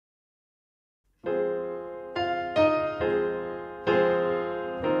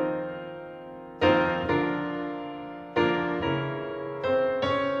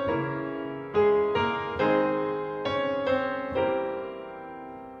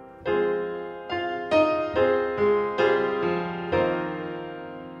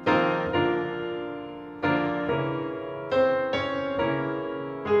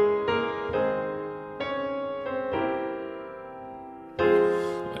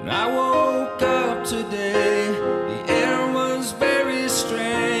When I woke up today, the air was very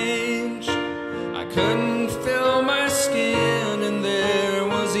strange. I couldn't feel my skin, and there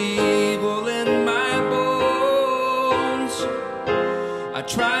was evil in my bones. I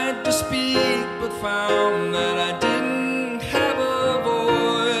tried to speak, but found that I didn't have a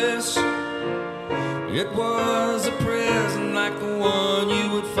voice. It was a prison like the one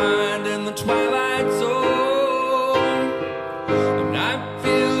you would find in the Twilight Zone. And I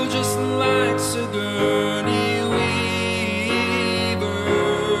feel just like Sigourney Weaver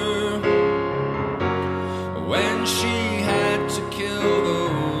when she had to kill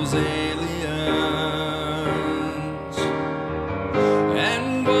those aliens.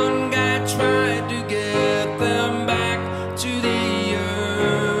 And one guy tried to get them back to the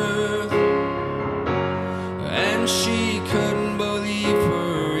earth, and she couldn't believe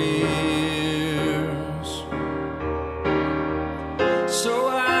her ears. So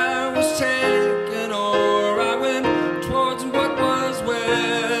I was taken, or I went towards what was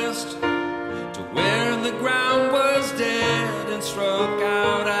west, to where the ground was dead, and struck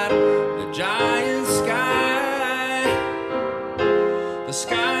out at the giant sky. The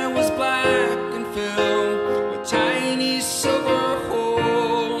sky was black and filled with tiny silver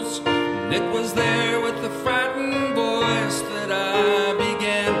holes, and it was there with the frightened voice that I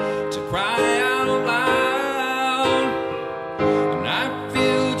began to cry out loud. And I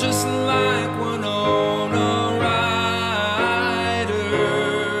feel just like Winona Ryder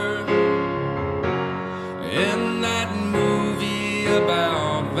in that movie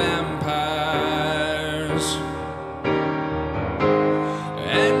about vampires.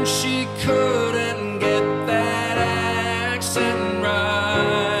 And she couldn't get that accent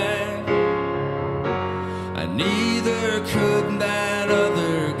right, and neither could that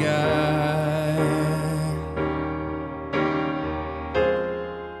other guy.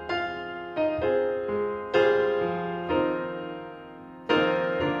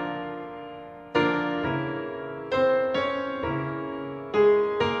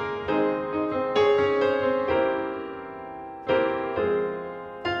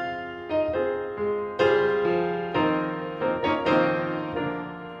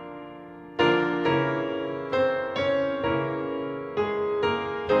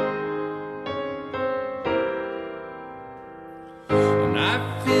 And I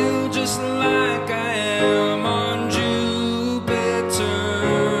feel just like